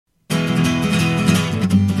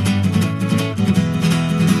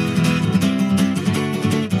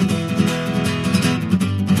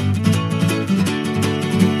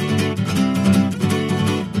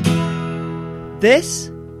This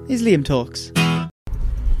is Liam Talks.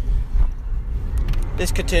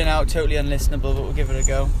 This could turn out totally unlistenable, but we'll give it a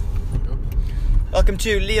go. Welcome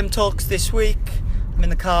to Liam Talks this week. I'm in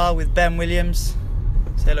the car with Ben Williams.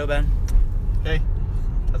 Say hello, Ben. Hey,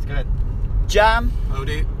 how's it going? Jam,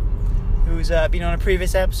 Howdy. who's been on a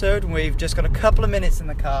previous episode, and we've just got a couple of minutes in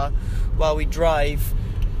the car while we drive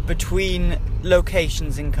between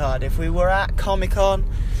locations in Cardiff. We were at Comic-Con,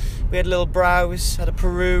 we had a little browse, had a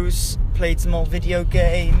peruse, played some old video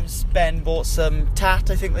games. Ben bought some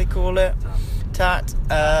tat, I think they call it. Tat.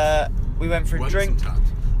 We went for a drink.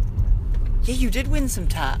 Yeah, you did win some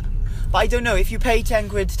tat. But I don't know, if you pay 10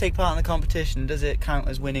 quid to take part in the competition, does it count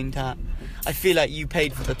as winning tat? I feel like you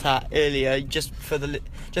paid for the tat earlier just for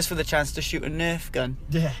the chance to shoot a Nerf gun.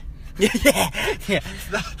 Yeah. Yeah.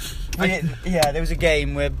 There was a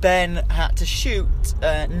game where Ben had to shoot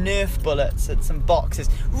Nerf bullets at some boxes.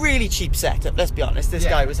 Really cheap setup, let's be honest. This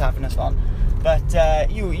guy was having us fun. But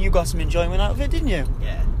you got some enjoyment out of it, didn't you?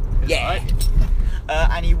 Yeah. Yeah. Right.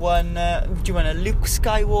 And he won, you won a Luke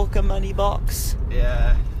Skywalker money box.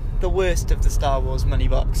 Yeah. The worst of the Star Wars money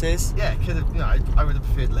boxes. Yeah, I would have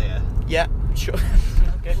preferred Leia. Yeah, sure.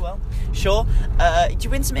 Okay, well, sure. Did you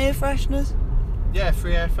win some air fresheners? Yeah,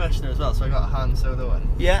 free air freshener as well, so I got a Han Solo one.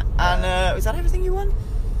 Yeah, and was that everything you won?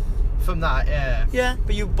 From that, yeah. Yeah,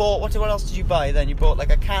 but you bought, what else did you buy then? You bought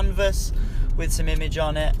like a canvas with some image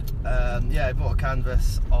on it. Yeah, I bought a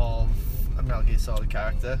canvas of a Metal Gear Solid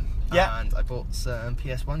character. Yeah. And I bought some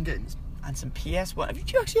PS1 games. And some PS1.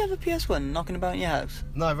 Did you actually have a PS1 knocking about in your house?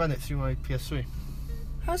 No, I ran it through my PS3.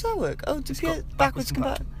 How does that work? Oh, It's to got backwards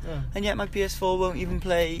compatible. Yeah. And yet my PS4 won't even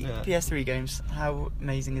play Yeah. PS3 games. How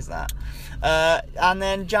amazing is that? And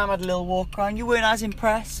then Jam had a little walk around. You weren't as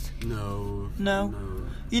impressed? No.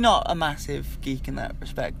 You're not a massive geek in that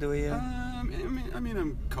respect, are you? I mean,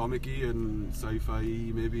 I'm comic-y and sci-fi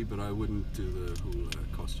maybe, but I wouldn't do the whole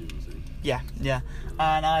costume thing. Yeah.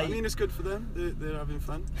 And I mean, it's good for them. They're having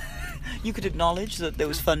fun. you could acknowledge that there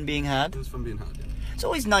was fun being had. It was fun being had. Yeah. It's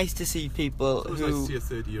always nice to see people It's always nice to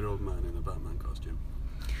see a 30-year-old man in a Batman costume.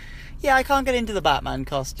 Yeah, I can't get into the Batman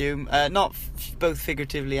costume, not both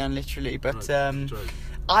figuratively and literally, but Right.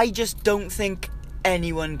 I just don't think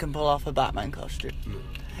anyone can pull off a Batman costume. No.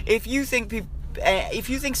 If you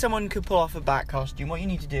think someone could pull off a Bat costume, what you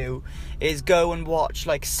need to do is go and watch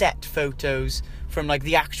like set photos from like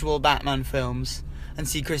the actual Batman films and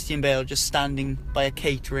see Christian Bale just standing by a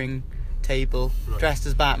catering table dressed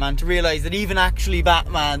as Batman to realise that even actually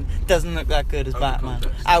Batman doesn't look that good as Batman.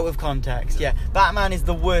 Out of context, yeah. Batman is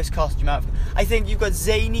the worst costume out of... I think you've got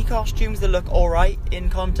zany costumes that look alright in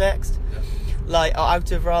context. Yeah. Like,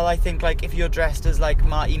 out of rather, I think like if you're dressed as like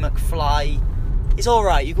Marty McFly, it's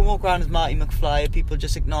alright, you can walk around as Marty McFly and people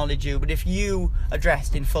just acknowledge you, but if you are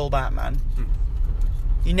dressed in full Batman,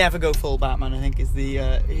 you never go full Batman, I think is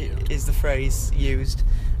the phrase used.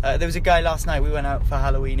 There was a guy last night, we went out for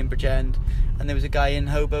Halloween in Bridgend, and there was a guy in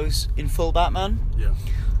hobos in full Batman. Yeah.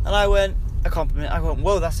 And I went,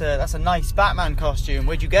 whoa, that's a nice Batman costume,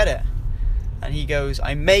 where'd you get it? And he goes,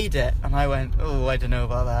 I made it. And I went, oh, I don't know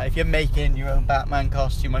about that. If you're making your own Batman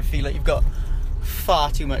costume, I feel like you've got far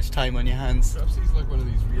too much time on your hands. Perhaps he's like one of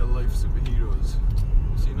these real-life superheroes.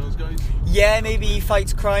 Seen those guys? Yeah, maybe he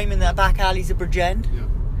fights crime in the back alleys of Bridgend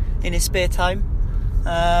in his spare time.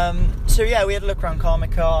 So yeah, we had a look around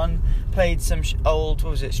Comic-Con, played some old, what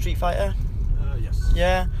was it, Street Fighter? Yes.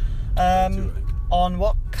 Yeah. On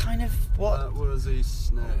what? That was a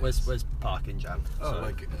SNES. Where's parking, Jam? Oh, so,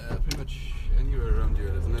 pretty much anywhere around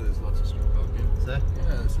here, isn't there? There's lots of street parking. Is there?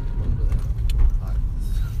 Yeah, there's one over there.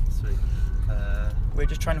 Sweet. We're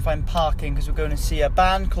just trying to find parking because we're going to see a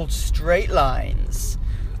band called Straight Lines.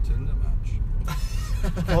 A Tinder match.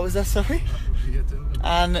 What was that, sorry? Yeah, Tinder match.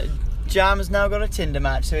 And Jam has now got a Tinder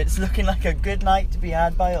match, so it's looking like a good night to be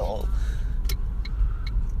had by all.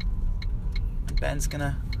 Ben's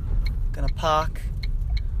gonna park.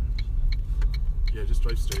 Yeah, just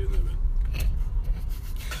drive straight in there, man.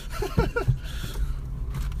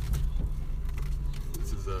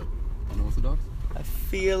 This is unorthodox. I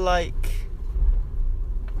feel like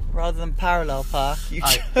rather than parallel park, you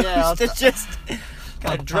just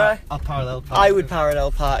kind of drive. I'll parallel park. I would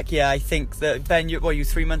parallel park. Yeah, I think that Ben, you're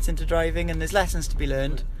 3 months into driving, and there's lessons to be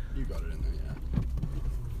learned. You got it in there, yeah.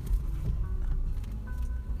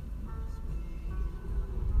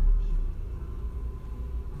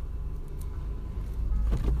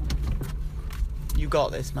 You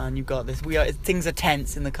got this, man. You got this. Things are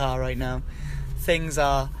tense in the car right now. Things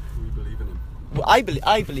are. We believe in him. Well, I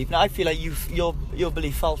believe. Now I feel like your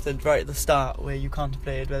belief faltered right at the start, where you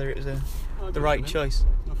contemplated whether it was the right choice.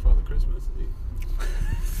 Not Father Christmas.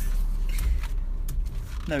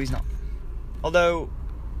 No, he's not. Although,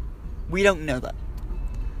 we don't know that.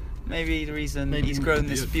 Maybe the reason Maybe he's the grown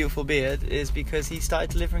this beard. beautiful beard is because he started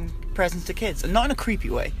delivering presents to kids. And not in a creepy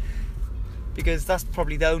way. Because that's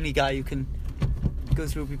probably the only guy who can go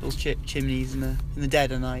through people's chimneys in the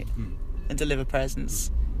dead of night and deliver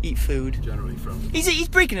presents, eat food. Generally from. He's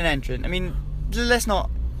breaking an entrant. I mean, let's not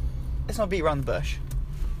beat around the bush.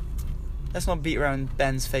 Let's not beat around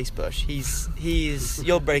Ben's face bush.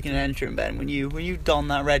 You're breaking an entrant, Ben, when you don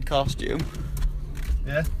that red costume.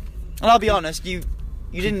 Yeah. And I'll be honest, you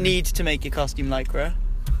didn't need to make your costume lycra.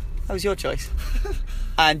 That was your choice.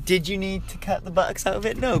 And did you need to cut the buttocks out of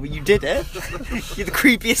it? No, but you did it. You're the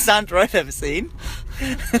creepiest Santa I've ever seen.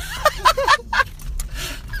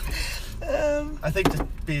 I think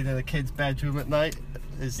just being in a kid's bedroom at night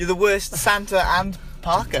is. You're the worst Santa and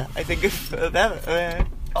Parker, I think, of ever.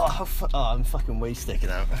 I'm fucking way sticking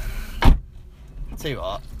out. Tell you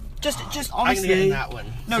what. Just I'm gonna get honestly. in that one.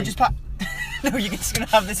 No, just park. No, you're just gonna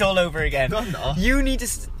have this all over again. No, I'm not. You need to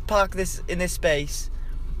park this in this space.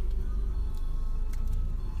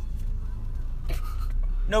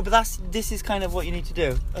 No, but this is kind of what you need to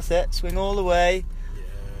do. That's it. Swing all the way. Yeah.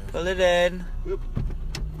 Pull it in, Whoop.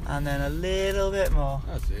 and then a little bit more.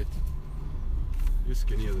 That's it. You're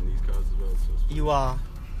skinnier than these cars as well. So You are.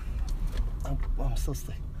 I'm still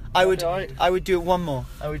sticking. I would. Alright. I would do it one more.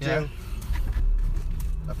 I would Yeah. do.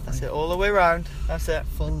 That's it. All the way round. That's it.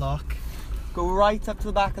 Full lock. Go right up to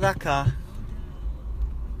the back of that car.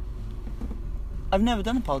 I've never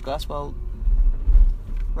done a podcast. Well,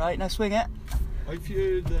 right now swing it. I've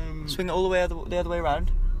heard. Swing it all the way the other way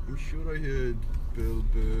around. I'm sure I heard Bill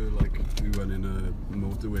Burr do one in a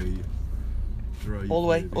motorway drive. All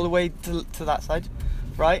the way to that side.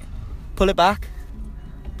 Right. Pull it back.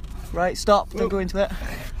 Right. Stop. Don't go into it.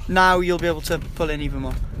 Now you'll be able to pull in even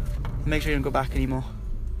more. Make sure you don't go back anymore.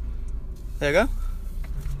 There you go.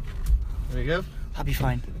 There you go. That'll be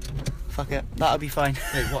fine. Fuck it. That'll be fine.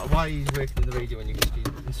 Hey, why are you working in the radio when you can be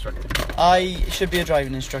an instructor? I should be a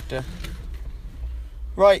driving instructor.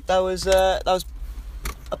 Right, that was a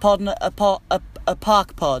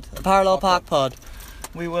park pod, a parallel park pod.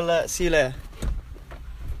 We will see you later.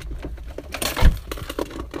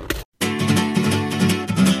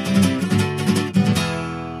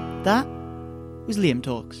 That was Liam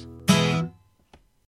Talks.